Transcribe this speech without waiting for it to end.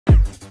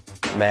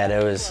Man,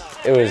 it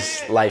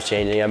was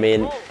life-changing. I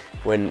mean,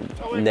 when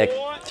Nick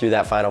threw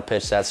that final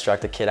pitch that struck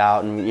the kid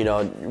out, and you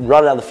know,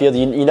 running on the field,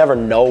 you never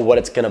know what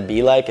it's gonna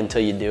be like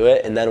until you do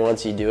it, and then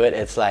once you do it,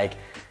 it's like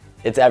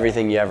it's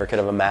everything you ever could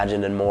have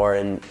imagined and more.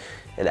 And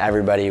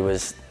everybody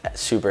was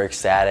super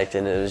ecstatic,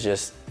 and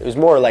it was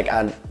more like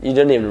you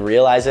didn't even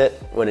realize it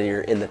when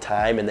you're in the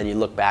time, and then you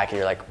look back and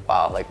you're like,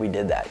 wow, like we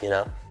did that, you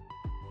know.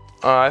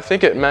 I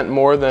think it meant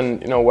more than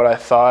what I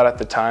thought at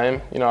the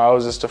time. I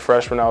was just a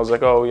freshman. I was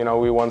like, oh,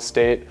 we won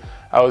state.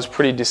 I was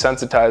pretty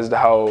desensitized to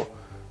how,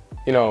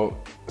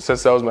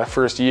 since that was my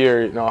first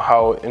year,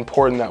 how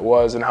important that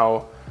was, and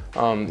how,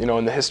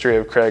 in the history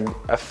of Craig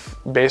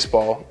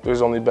baseball,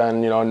 there's only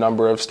been a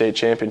number of state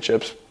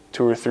championships,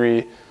 2 or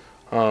 3,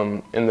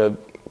 in the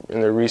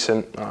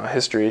recent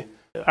history.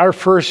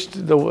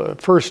 The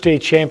first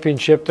state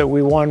championship that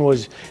we won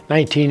was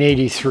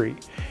 1983,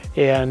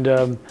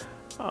 and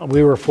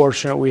we were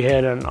fortunate. We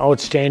had an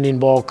outstanding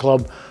ball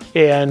club,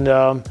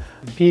 and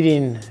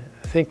beating,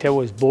 I think that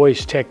was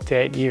Boys Tech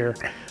that year,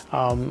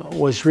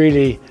 was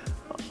really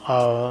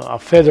a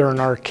feather in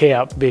our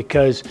cap,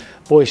 because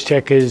Boys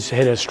Tech has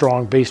had a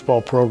strong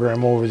baseball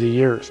program over the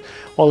years.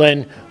 Well,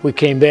 then we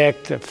came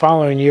back the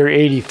following year,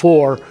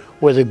 84,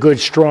 with a good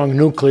strong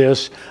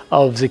nucleus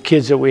of the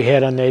kids that we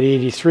had on that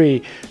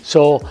 83.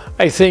 So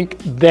I think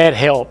that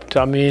helped.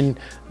 I mean,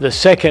 the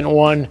second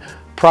one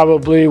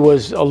probably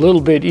was a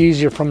little bit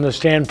easier from the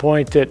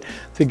standpoint that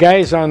the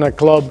guys on the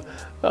club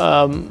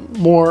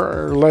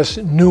more or less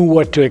knew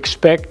what to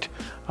expect.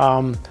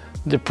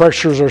 The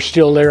pressures are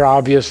still there,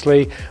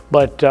 obviously,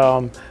 but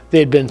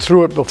they'd been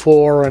through it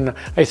before, and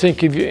I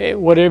think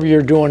whatever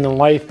you're doing in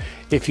life,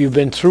 if you've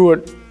been through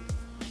it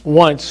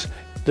once,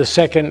 the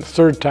second,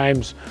 third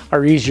times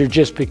are easier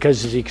just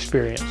because of the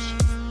experience.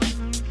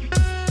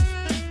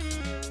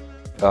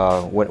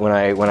 When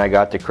I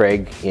got to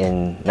Craig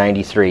in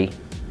 '93,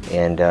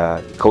 and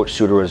Coach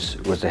Suter was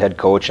the head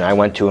coach, and I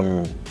went to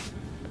him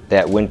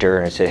that winter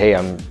and I said, hey,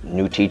 I'm a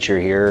new teacher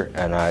here,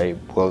 and I'd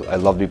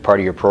love to be part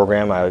of your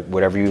program.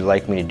 Whatever you'd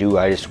like me to do,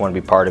 I just want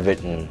to be part of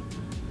it and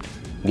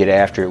get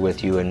after it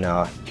with you. And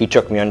he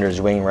took me under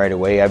his wing right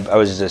away. I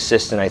was his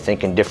assistant, I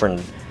think, in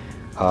different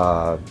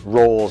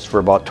roles for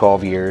about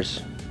 12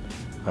 years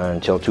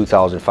until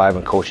 2005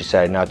 when Coach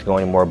decided not to go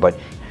anymore. But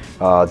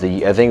I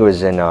think it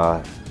was in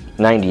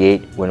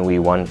 '98 when we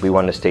won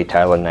the state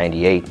title in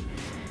 '98.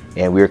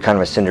 And we were kind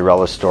of a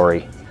Cinderella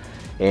story.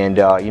 And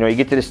you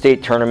get to the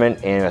state tournament,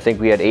 and I think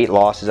we had 8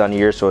 losses on the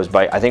year, so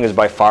I think it was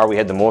by far we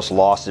had the most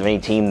losses of any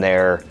team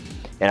there.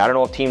 And I don't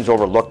know if teams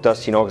overlooked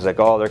us, because like,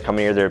 oh, they're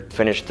coming here, they're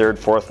finished 3rd,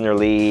 4th in their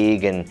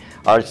league, and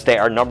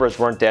our numbers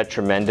weren't that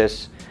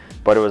tremendous.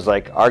 But it was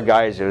like our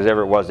guys,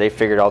 whoever it was, they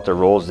figured out the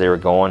roles they were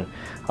going.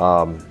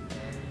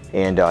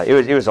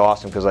 It was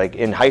awesome, because like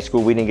in high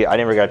school I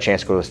never got a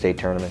chance to go to the state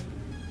tournament.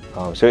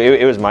 So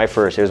it was my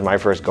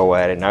first go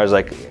at it, and I was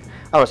like,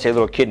 I don't want to say a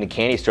little kid in a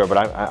candy store, but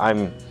I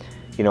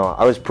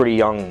was pretty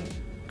young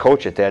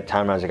coach at that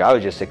time. I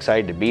was just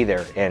excited to be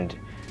there, and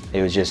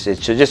it's just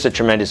a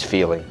tremendous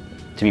feeling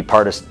to be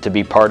part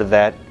of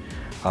that.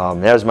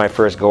 That was my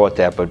first go at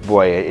that, but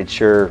boy, it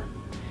sure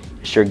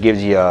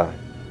gives you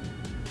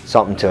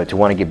something to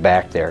want to get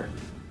back there.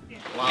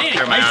 Hey,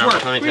 nice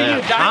work. We need a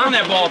dive on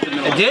that ball up the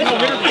middle. It did? No,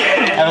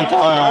 Haven't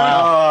thrown it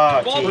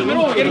around. Ball up the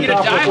middle, we're going to get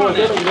a dive on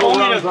that.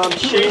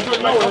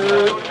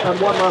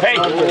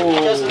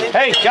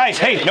 Hey, guys,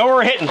 hey, know where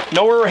we're hitting.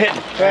 Know where we're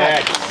hitting.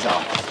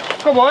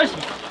 Come on, boys.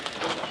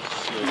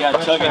 We got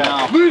to tug it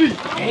now.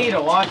 I need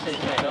to watch this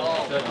thing.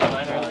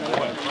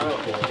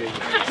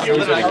 You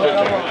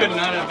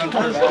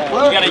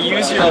got to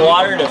use your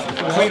water to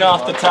clean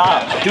off the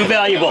top. Too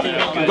valuable.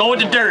 Go with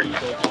the dirt.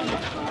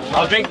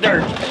 I'll drink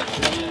dirt.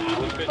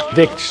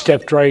 Vic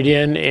stepped right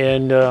in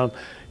and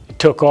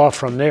took off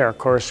from there. Of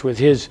course, with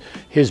his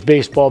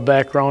baseball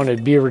background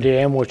at Beaver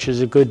Dam, which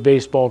is a good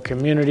baseball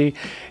community,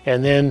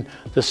 and then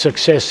the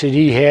success that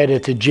he had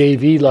at the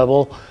JV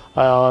level,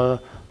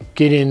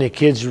 getting the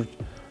kids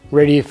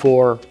ready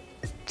for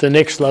the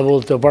next level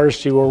at the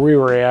varsity where we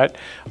were at.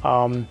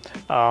 I've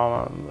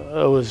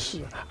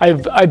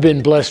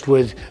been blessed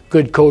with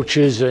good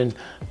coaches, and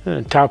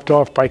topped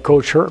off by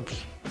Coach Herbst.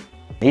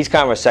 He's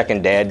kind of a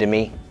second dad to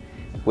me.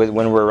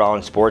 When we're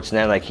around sports, and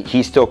then like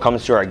he still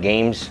comes to our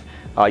games.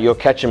 You'll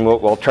catch him,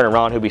 we'll turn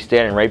around, he'll be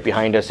standing right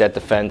behind us at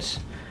the fence.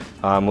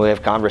 We'll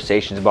have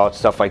conversations about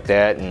stuff like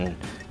that, and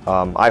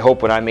I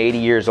hope when I'm 80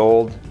 years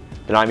old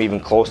that I'm even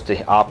close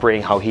to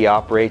operating how he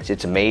operates.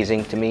 It's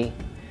amazing to me.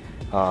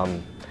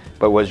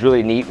 But it was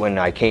really neat when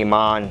I came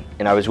on,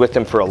 and I was with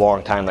him for a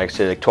long time, like I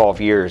said, like 12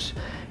 years.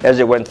 As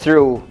it went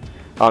through,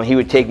 he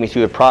would take me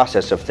through the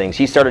process of things.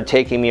 He started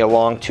taking me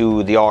along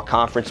to the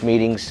all-conference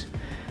meetings,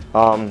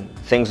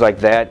 things like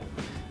that.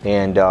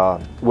 And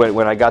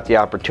when I got the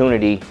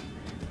opportunity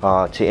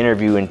to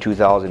interview in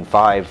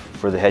 2005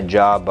 for the head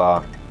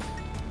job,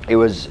 it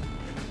was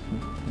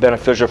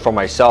beneficial for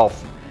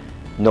myself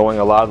knowing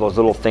a lot of those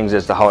little things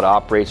as to how it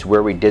operates,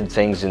 where we did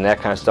things and that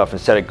kind of stuff,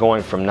 instead of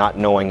going from not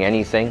knowing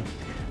anything.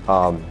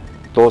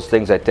 Those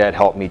things like that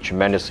helped me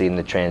tremendously in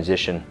the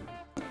transition.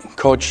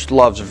 Coach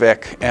loves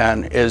Vic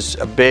and is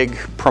a big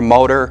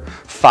promoter,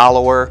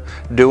 follower,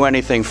 do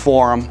anything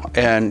for him,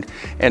 and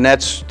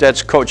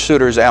that's Coach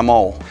Suter's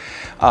MO.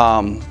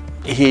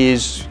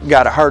 He's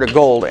got a heart of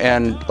gold,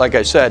 and like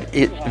I said,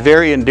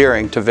 very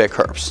endearing to Vic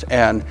Herbst.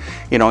 And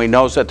you know, he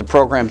knows that the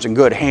program's in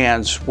good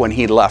hands when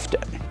he left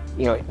it.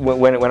 You know,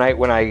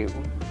 when I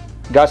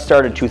got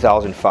started in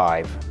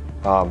 2005,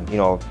 you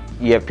know,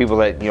 you have people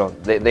that, you know,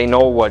 they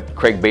know what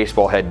Craig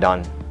baseball had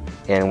done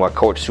and what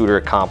Coach Suter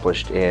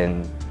accomplished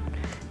and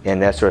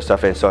that sort of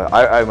stuff. And so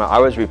I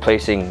was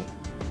replacing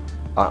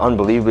an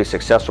unbelievably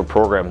successful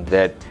program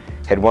that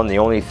had won the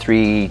only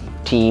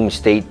 3-team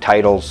state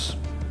titles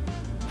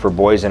for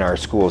boys in our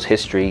school's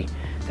history,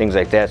 things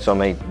like that. So I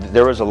mean,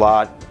 there was a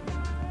lot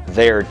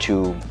there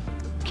to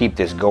keep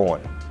this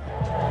going.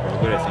 Very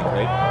good, I think,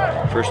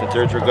 right? First and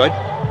thirds were good?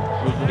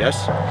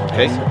 Yes?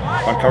 Okay.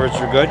 Front covers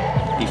were good.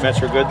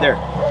 Defense were good there.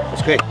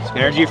 That's great.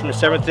 Energy from the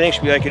 7th inning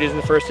should be like it is in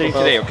the first inning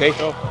today, okay?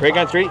 Greg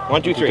on 3.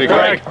 1, 2, 3.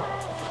 Greg.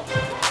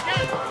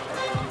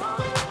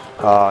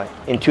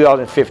 In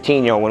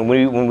 2015, you know,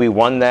 when we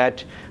won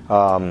that,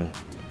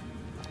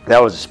 that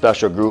was a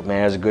special group,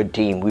 man. It was a good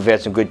team. We've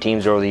had some good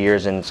teams over the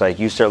years, and it's like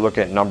you start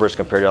looking at numbers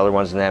compared to other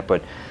ones and that,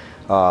 but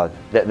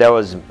that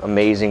was an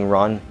amazing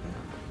run.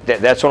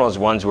 That's one of those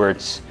ones where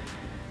it's,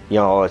 you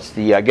know, it's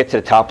the get to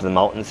the top of the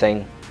mountain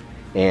thing,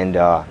 and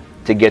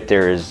to get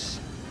there there's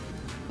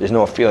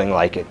no feeling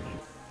like it.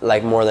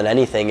 Like more than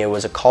anything, it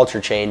was a culture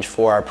change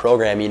for our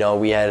program. You know,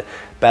 we had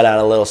been on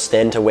a little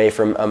stint away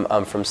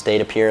from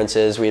state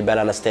appearances. We had been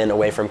on a stint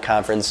away from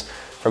conference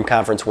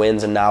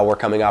wins, and now we're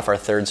coming off our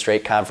 3rd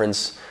straight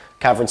conference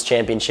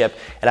championship.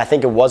 And I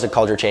think it was a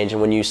culture change.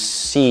 And when you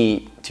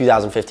see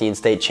 2015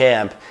 state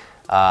champ,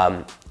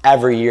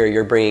 every year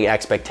you're bringing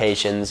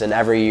expectations, and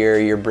every year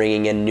you're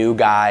bringing in new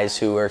guys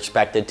who are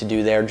expected to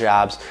do their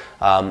jobs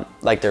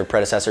like their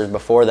predecessors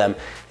before them.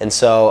 And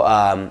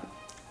so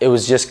it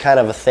was just kind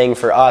of a thing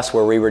for us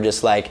where we were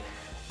just like,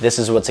 this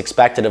is what's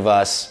expected of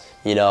us.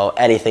 You know,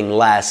 anything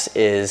less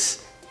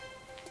is,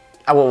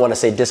 I wouldn't want to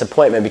say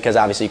disappointment, because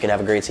obviously you can have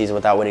a great season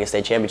without winning a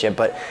state championship,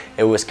 but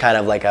it was kind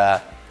of like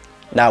a,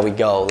 now we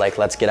go, like,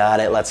 let's get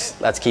on it,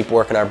 let's keep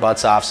working our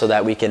butts off so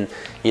that we can,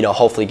 you know,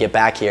 hopefully get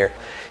back here.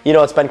 You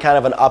know, it's been kind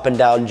of an up and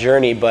down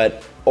journey,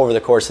 but over the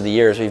course of the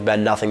years we've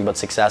been nothing but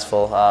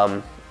successful.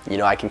 You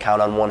know, I can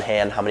count on one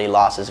hand how many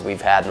losses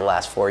we've had in the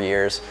last 4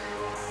 years.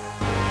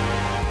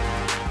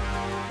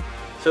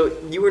 So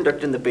you were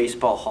inducted in the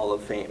Baseball Hall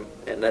of Fame,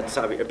 and that's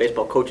obviously,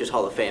 Baseball Coaches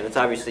Hall of Fame. That's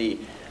obviously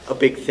a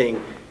big thing.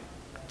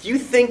 Do you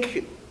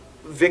think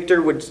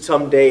Victor would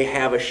someday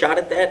have a shot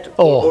at that?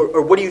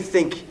 Or what do you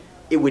think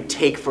it would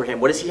take for him?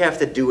 What does he have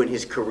to do in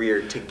his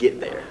career to get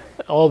there?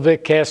 All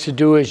Vic has to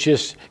do is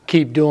just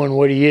keep doing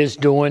what he is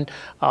doing.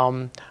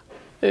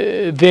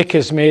 Vic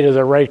is made of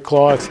the right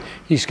cloth.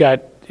 He's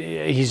had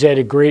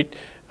a great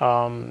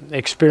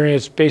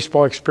experience,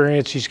 baseball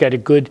experience. He's got a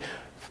good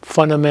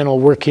fundamental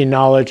working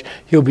knowledge.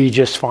 He'll be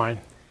just fine.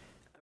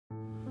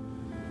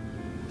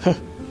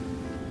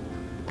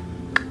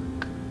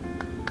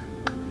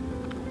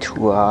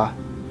 To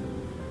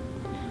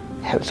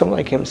have someone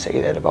like him say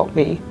that about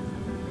me,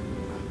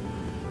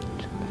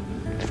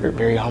 it's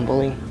very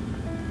humbling,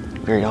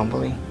 very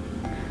humbling.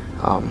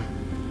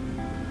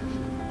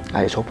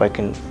 I just hope I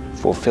can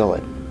fulfill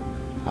it.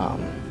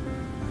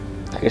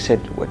 Like I said,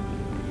 what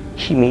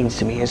he means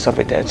to me and stuff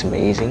like that, it's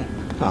amazing.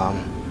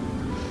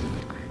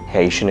 Yeah,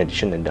 you shouldn't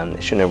have done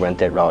this. Shouldn't have went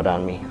that route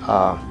on me.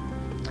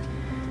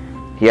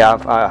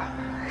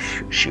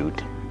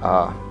 Shoot.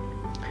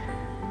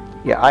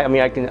 Yeah, I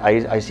mean,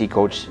 I see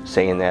Coach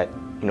saying that,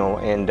 you know,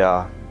 and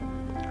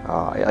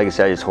like I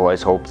said, I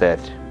just hope that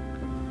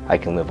I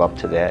can live up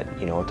to that,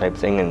 you know, type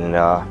thing. And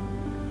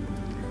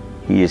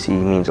he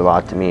means a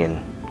lot to me,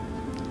 and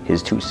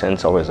his 2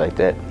 cents always like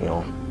that, you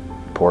know,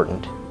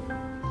 important.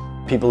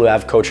 People who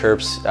have Coach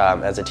Herbst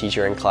as a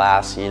teacher in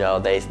class, you know,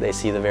 they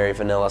see the very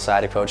vanilla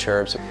side of Coach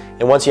Herbst.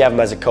 And once you have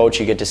him as a coach,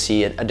 you get to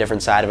see a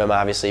different side of him,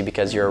 obviously,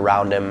 because you're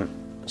around him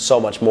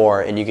so much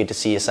more, and you get to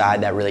see a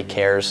side that really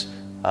cares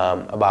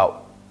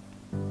about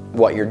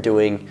what you're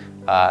doing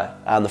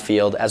on the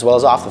field as well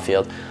as off the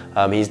field.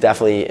 He's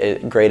definitely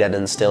great at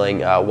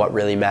instilling what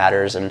really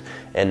matters and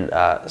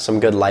some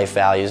good life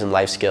values and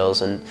life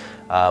skills. And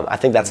I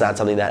think that's not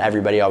something that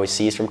everybody always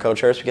sees from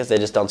Coach Herbst, because they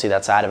just don't see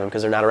that side of him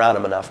because they're not around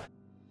him enough.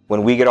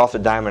 When we get off the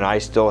diamond, I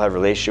still have a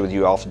relationship with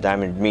you off the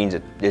diamond.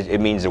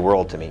 It means the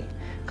world to me.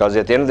 Because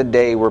at the end of the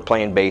day, we're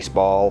playing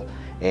baseball,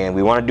 and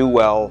we want to do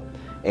well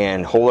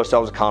and hold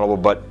ourselves accountable,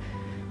 but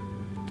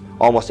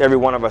almost every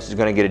one of us is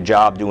going to get a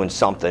job doing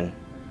something,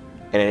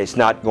 and it's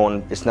not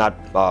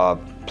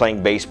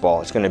playing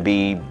baseball. It's going to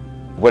be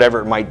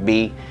whatever it might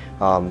be,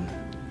 and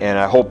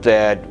I hope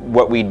that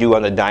what we do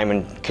on the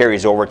diamond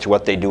carries over to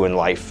what they do in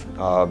life.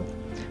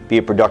 Be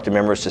a productive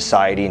member of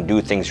society and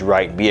do things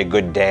right. Be a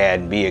good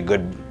dad, be a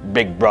good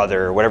big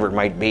brother, or whatever it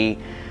might be.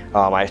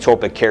 I just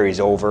hope it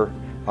carries over.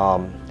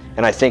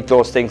 And I think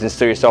those things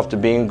instill yourself to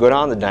being good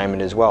on the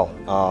diamond as well.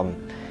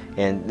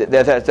 And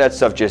that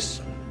stuff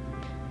just,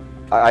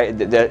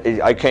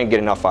 I can't get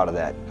enough out of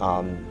that.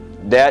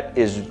 that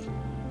is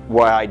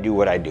why I do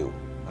what I do.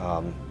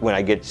 When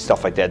I get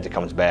stuff like that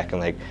comes back,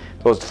 and like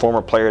those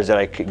former players that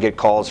I get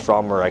calls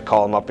from, or I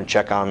call them up and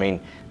check on me,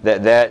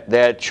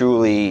 that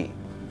truly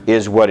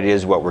is what it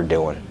is, what we're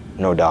doing,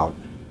 no doubt.